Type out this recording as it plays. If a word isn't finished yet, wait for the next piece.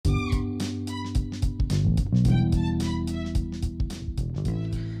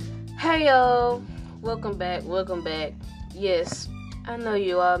Hey yo, welcome back. Yes, I know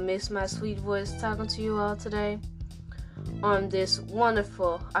you all miss my sweet voice talking to you all today on this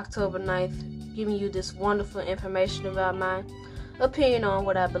wonderful October 9th, giving you this wonderful information about my opinion on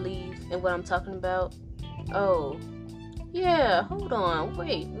what I believe and what I'm talking about. Oh, yeah, hold on,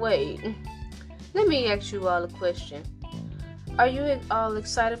 wait. Let me ask you all a question. Are you all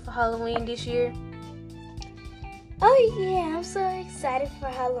excited for Halloween this year? Oh yeah, I'm so excited for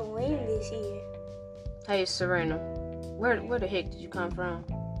Halloween this year. Hey Serena, where the heck did you come from?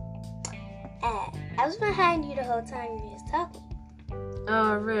 I was behind you the whole time you was talking.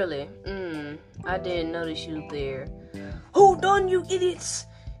 Oh really? I didn't notice you there. Hold on, you idiots!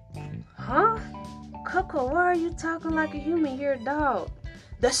 Huh? Coco, why are you talking like a human? You're a dog.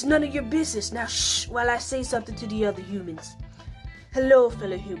 That's none of your business. Now shh while I say something to the other humans. Hello,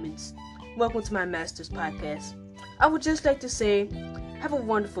 fellow humans. Welcome to my Master's podcast. I would just like to say, have a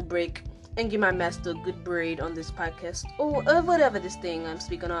wonderful break and give my master a good braid on this podcast or whatever this thing I'm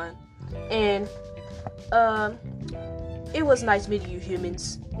speaking on. And it was nice meeting you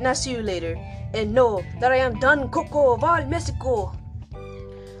humans. And I'll see you later. And know that I am Don Coco of all Mexico.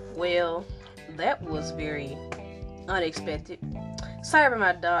 Well, that was very unexpected. Sorry about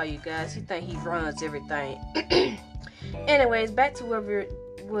my dog, you guys. He think he runs everything. Anyways, back to what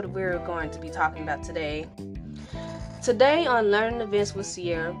we're going to be talking about today. Today on Learning Events with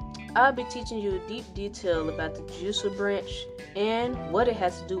Sierra, I'll be teaching you in deep detail about the judicial branch and what it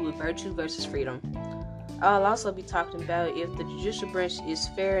has to do with virtue versus freedom. I'll also be talking about if the judicial branch is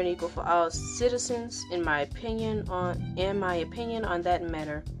fair and equal for all citizens, in my opinion on that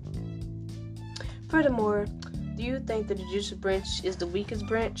matter. Furthermore, do you think the judicial branch is the weakest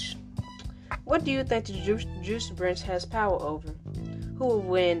branch? What do you think the judicial branch has power over? Who will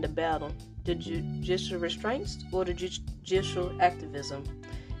win the battle? The judicial restraints or the judicial activism?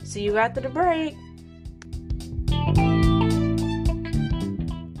 See you after the break.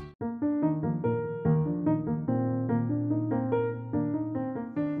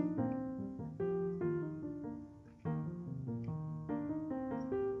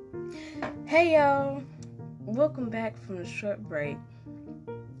 Hey y'all, welcome back from the short break.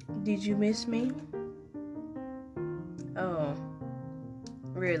 Did you miss me? Oh,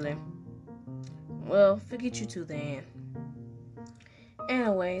 really? Well, forget you two then.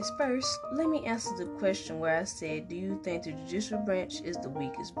 Anyways, first, let me answer the question where I said, do you think the judicial branch is the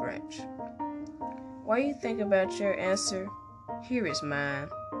weakest branch? While you think about your answer, here is mine.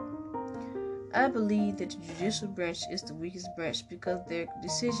 I believe that the judicial branch is the weakest branch because their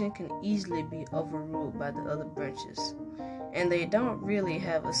decision can easily be overruled by the other branches, and they don't really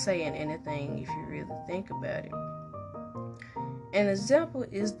have a say in anything if you really think about it. An example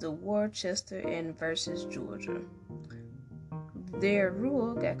is the Worcester versus Georgia. Their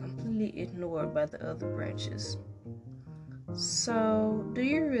rule got completely ignored by the other branches. So, do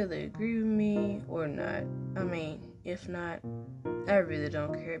you really agree with me or not? I mean, if not, I really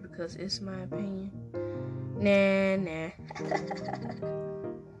don't care because it's my opinion. Nah.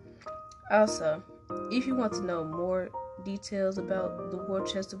 Also, if you want to know more details about the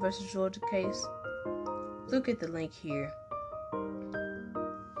Worcester versus Georgia case, look at the link here.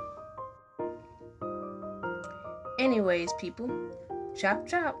 Anyways, people, chop.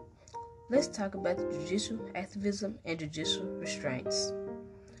 Let's talk about the judicial activism and judicial restraints.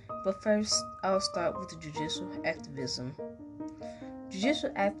 But first, I'll start with the judicial activism.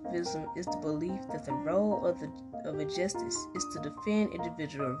 Judicial activism is the belief that the role of a justice is to defend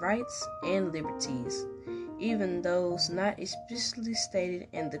individual rights and liberties, even those not explicitly stated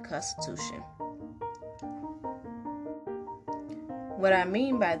in the Constitution. What I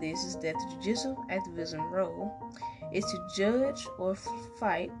mean by this is that the judicial activism role is to judge or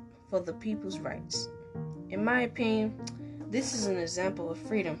fight for the people's rights. In my opinion, this is an example of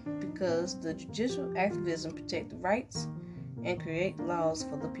freedom because the judicial activism protects the rights and create laws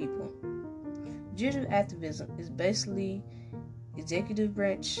for the people. Judicial activism is basically the executive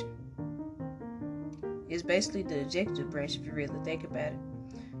branch if you really think about it.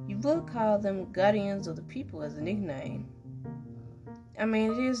 You would call them guardians of the people as a nickname. I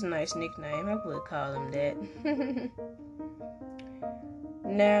mean, it is a nice nickname. I would call them that.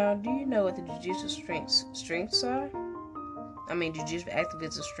 Now, do you know what the judicial strengths are? I mean, judicial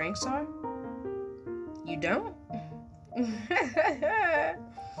activism strengths are? You don't?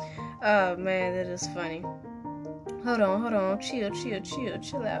 Oh man, that is funny. Hold on. Chill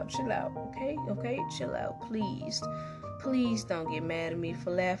out. Okay, chill out, please. Please don't get mad at me for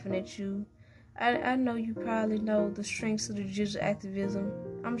laughing at you. I know you probably know the strengths of the judicial activism.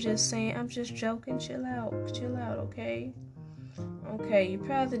 I'm just joking. Chill out, okay? Okay, you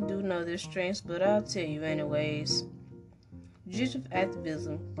probably do know their strengths, but I'll tell you anyways. Judicial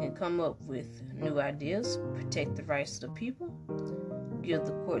activism can come up with new ideas, protect the rights of the people, give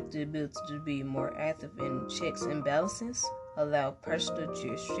the court the ability to be more active in checks and balances, allow personal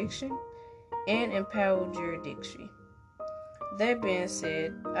jurisdiction, and empower jurisdiction. That being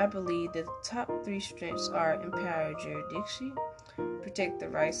said, I believe that the top 3 strengths are empower jurisdiction, protect the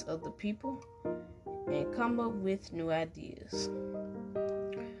rights of the people, and come up with new ideas.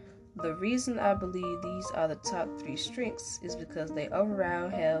 The reason I believe these are the top 3 strengths is because they overall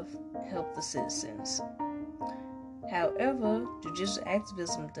have helped the citizens. However, judicial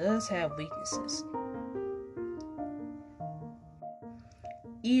activism does have weaknesses.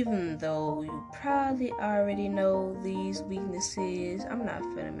 Even though you probably already know these weaknesses, I'm not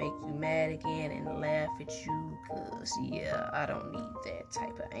finna make you mad again and laugh at you, cause yeah, I don't need that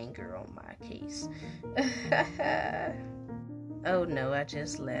type of anger on my case. Oh no, I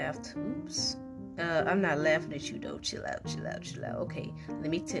just laughed. Oops. I'm not laughing at you though. Chill out. Okay,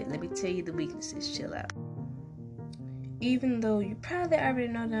 let me tell you the weaknesses. Chill out. Even though you probably already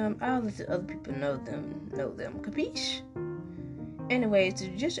know them, all of the other people know them. Capiche? Anyways, the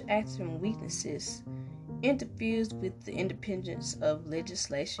judicial activism weaknesses interferes with the independence of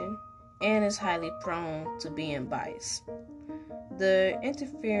legislation and is highly prone to being biased. The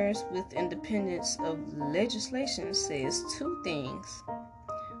interference with independence of legislation says 2 things.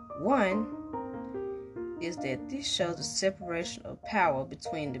 One is that this shows a separation of power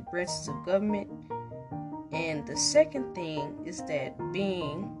between the branches of government, and the second thing is that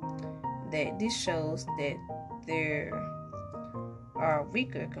this shows that they are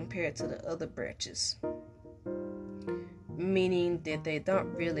weaker compared to the other branches, meaning that they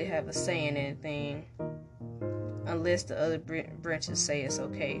don't really have a say in anything unless the other branches say it's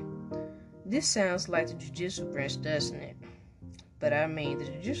okay. This sounds like the judicial branch, doesn't it? But I mean, the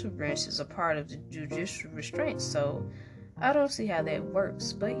judicial branch is a part of the judicial restraint, so I don't see how that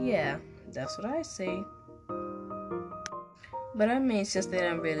works. But yeah, that's what I say. But I mean, since they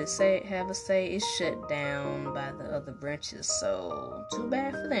don't really have a say, it's shut down by the other branches, so too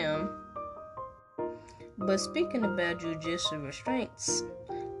bad for them. But speaking about judicial restraints,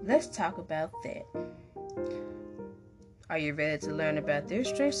 let's talk about that. Are you ready to learn about their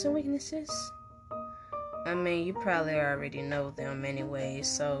strengths and weaknesses? I mean, you probably already know them anyway,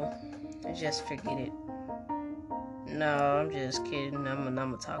 so just forget it. No, I'm just kidding. I'm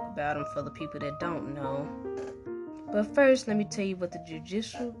gonna talk about them for the people that don't know. But first, let me tell you what the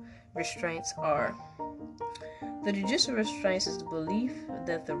judicial restraints are. The judicial restraints is the belief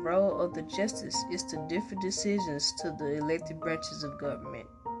that the role of the justice is to defer decisions to the elected branches of government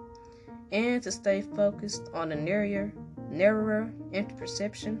and to stay focused on a narrower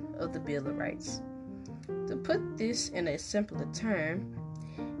interpretation of the Bill of Rights. To put this in a simpler term,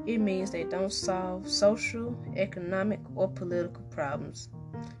 it means they don't solve social, economic, or political problems.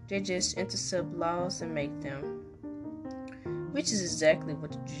 They just intercept laws and make them, which is exactly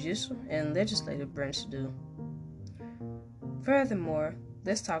what the judicial and legislative branch do. Furthermore,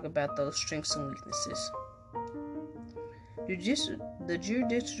 let's talk about those strengths and weaknesses. The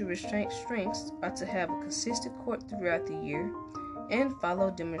judicial restraint strengths are to have a consistent court throughout the year and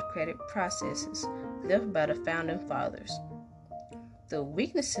follow democratic processes left by the founding fathers. The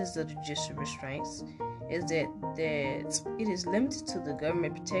weaknesses of the judicial restraints is that it is limited to the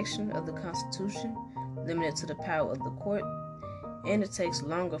government protection of the Constitution, limited to the power of the court, and it takes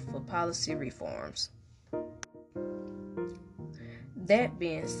longer for policy reforms. That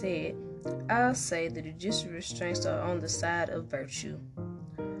being said, I'll say the judicial restraints are on the side of virtue.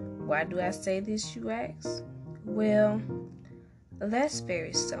 Why do I say this, you ask? Well, that's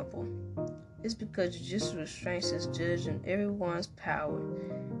very simple. It's because judicial restraints is judging everyone's power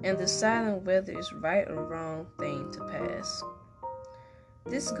and deciding whether it's right or wrong thing to pass.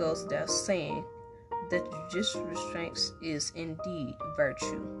 This goes without saying that judicial restraints is indeed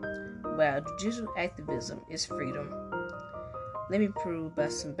virtue, while judicial activism is freedom. Let me prove by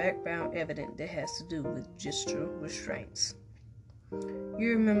some background evidence that has to do with judicial restraints.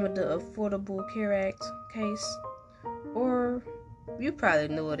 You remember the Affordable Care Act case? Or you probably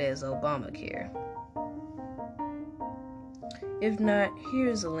know it as Obamacare. If not,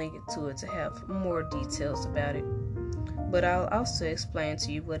 here's a link to it to have more details about it. But I'll also explain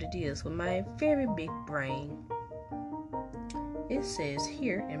to you what it is with my very big brain. It says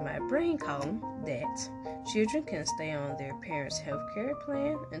here in my brain column that children can stay on their parents' health care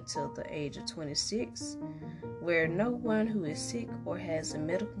plan until the age of 26, where no one who is sick or has a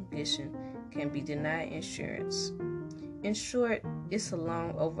medical condition can be denied insurance. In short, it's a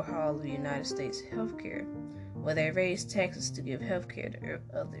long overhaul of the United States healthcare, where they raise taxes to give health care to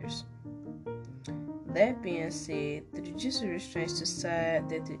others. That being said, the judicial restraints decide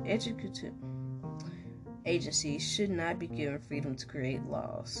that the executive agency should not be given freedom to create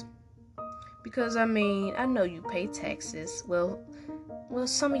laws. Because, I know you pay taxes. Well,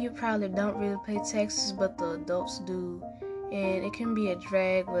 some of you probably don't really pay taxes, but the adults do. And it can be a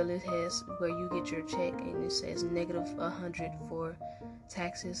drag where you get your check and it says -100 for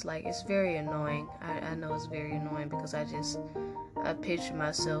taxes. Like, it's very annoying. I know it's very annoying because I picture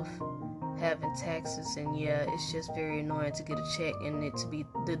myself having taxes, and yeah, it's just very annoying to get a check and it to be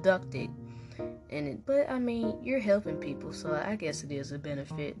deducted. But you're helping people, so I guess it is a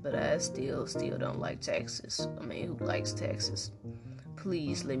benefit. But I still don't like taxes. Who likes taxes?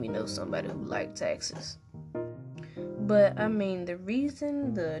 Please let me know somebody who likes taxes. But the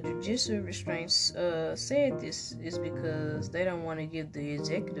reason the judicial restraints said this is because they don't want to give the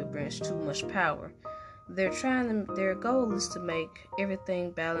executive branch too much power. Their goal is to make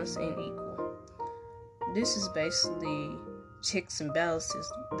everything balanced and equal. This is basically checks and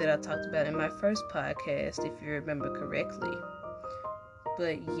balances that I talked about in my first podcast, if you remember correctly.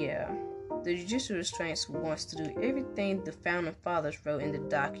 But yeah, the judicial restraints wants to do everything the founding fathers wrote in the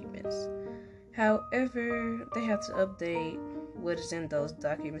documents. However, they have to update what is in those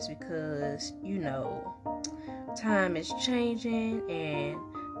documents because, time is changing and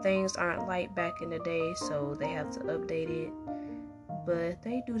things aren't like back in the day, so they have to update it. But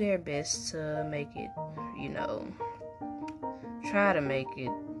they do their best to make it, try to make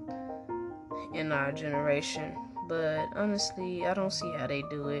it in our generation. But honestly, I don't see how they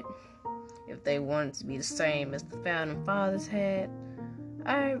do it. If they want it to be the same as the founding fathers had,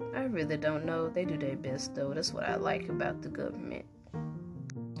 I really don't know. They do their best though. That's what I like about the government.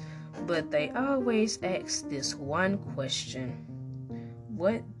 But they always ask this one question: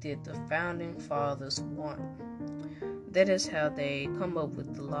 what did the founding fathers want? That is how they come up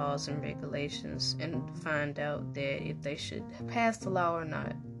with the laws and regulations and find out that if they should pass the law or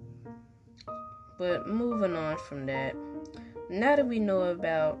not. But moving on from that, now that we know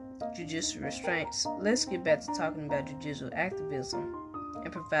about judicial restraints, let's get back to talking about judicial activism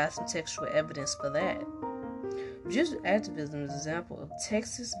and provide some textual evidence for that. Judicial activism is an example of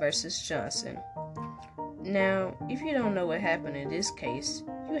Texas versus Johnson. Now, if you don't know what happened in this case,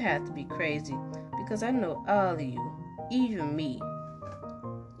 you have to be crazy, because I know all of you, even me,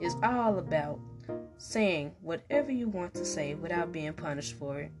 is all about saying whatever you want to say without being punished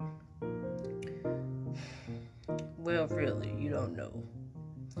for it. Well, really, you don't know.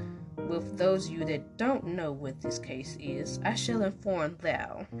 Well, for those of you that don't know what this case is, I shall inform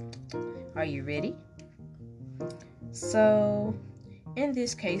thou. Are you ready? So, in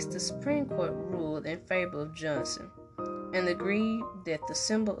this case, the Supreme Court ruled in favor of Johnson and agreed that the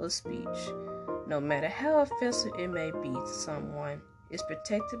symbol of speech, no matter how offensive it may be to someone, is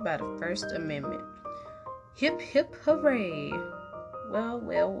protected by the First Amendment. Hip, hip, hooray! Well.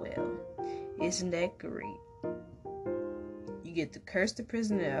 Isn't that great? You get to curse the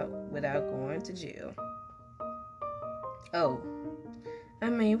prisoner out without going to jail. Oh,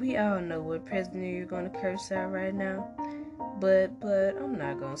 we all know what prisoner you're going to curse out right now, but I'm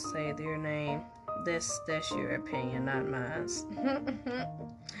not going to say their name. That's your opinion, not mine.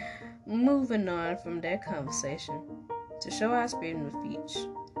 Moving on from that conversation, to show our freedom of speech,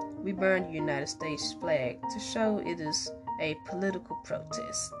 we burned the United States flag to show it is a political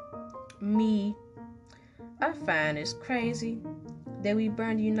protest. I find it's crazy that we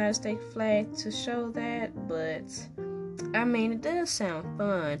burn the United States flag to show that, but it does sound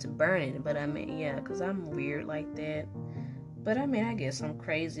fun to burn it, but because I'm weird like that. But I guess I'm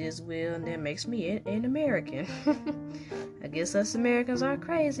crazy as well, and that makes me an American. I guess us Americans are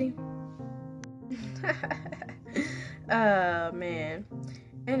crazy. Oh, man.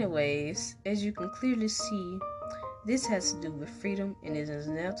 Anyways, as you can clearly see, this has to do with freedom and is an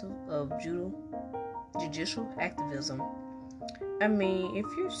example of judicial activism. If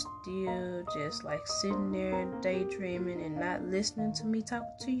you're still just sitting there daydreaming and not listening to me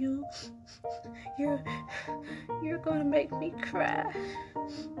talk to you, you're gonna make me cry.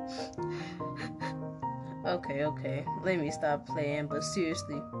 Okay, let me stop playing, but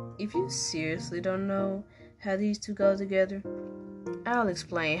seriously, if you seriously don't know how these two go together, I'll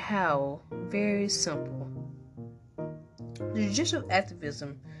explain how. Very simple. The judicial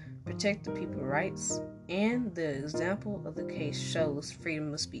activism protect the people's rights, and the example of the case shows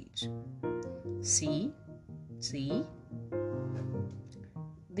freedom of speech. See?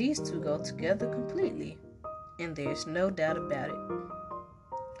 These two go together completely, and there's no doubt about it.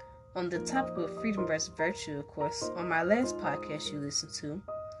 On the topic of freedom versus virtue, of course, on my last podcast you listened to,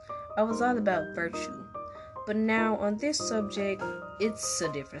 I was all about virtue. But now on this subject, it's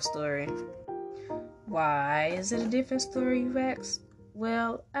a different story. Why is it a different story, you ask?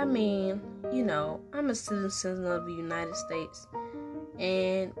 Well, I mean, I'm a citizen of the United States,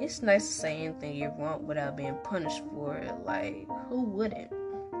 and it's nice to say anything you want without being punished for it. Like, who wouldn't?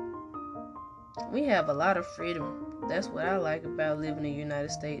 We have a lot of freedom. That's what I like about living in the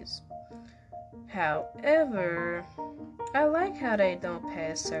United States. However, I like how they don't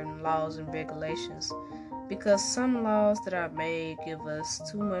pass certain laws and regulations, because some laws that are made give us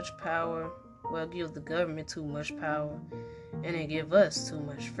too much power. Well, give the government too much power, and then give us too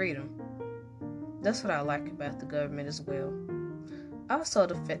much freedom. That's what I like about the government as well. Also,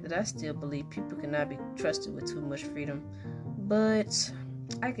 the fact that I still believe people cannot be trusted with too much freedom, but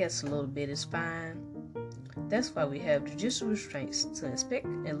I guess a little bit is fine. That's why we have judicial restraints to inspect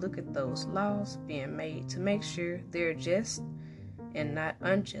and look at those laws being made to make sure they're just and not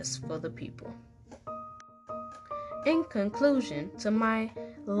unjust for the people. In conclusion to my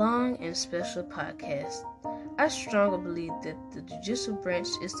long and special podcast, I strongly believe that the judicial branch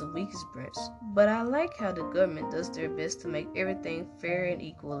is the weakest branch, but I like how the government does their best to make everything fair and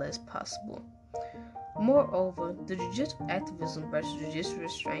equal as possible. Moreover, the judicial activism versus judicial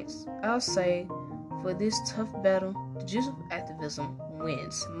restraints, I'll say, for this tough battle, judicial activism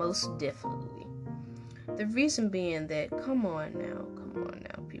wins, most definitely. The reason being that, come on now,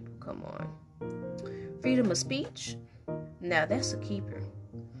 people, come on. Freedom of speech? Now that's a keeper.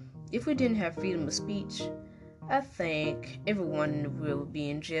 If we didn't have freedom of speech, I think everyone in the world would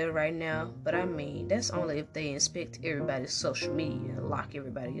be in jail right now, but I mean, that's only if they inspect everybody's social media and lock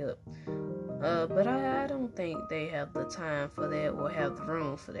everybody up. But I don't think they have the time for that or have the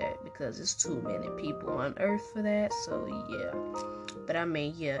room for that, because it's too many people on earth for that, so yeah. But I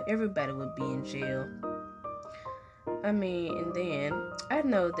mean, yeah, everybody would be in jail. I mean, and then, I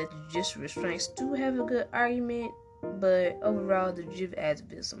know that the judicial restraints do have a good argument, but overall, the judicial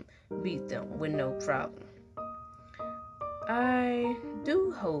activism beat them with no problem. I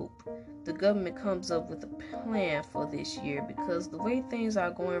do hope the government comes up with a plan for this year, because the way things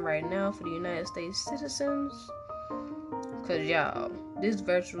are going right now for the United States citizens, because y'all, this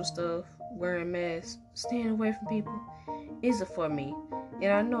virtual stuff, wearing masks, staying away from people, isn't for me.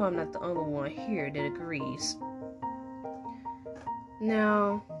 And I know I'm not the only one here that agrees.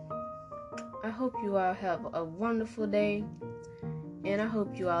 Now, I hope you all have a wonderful day, and I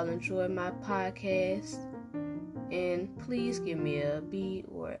hope you all enjoy my podcast. And please give me a B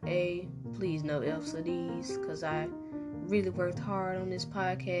or A. Please no F's or D's, because I really worked hard on this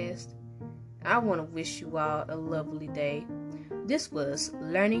podcast. I want to wish you all a lovely day. This was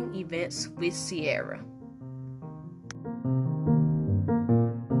Learning Events with Sierra.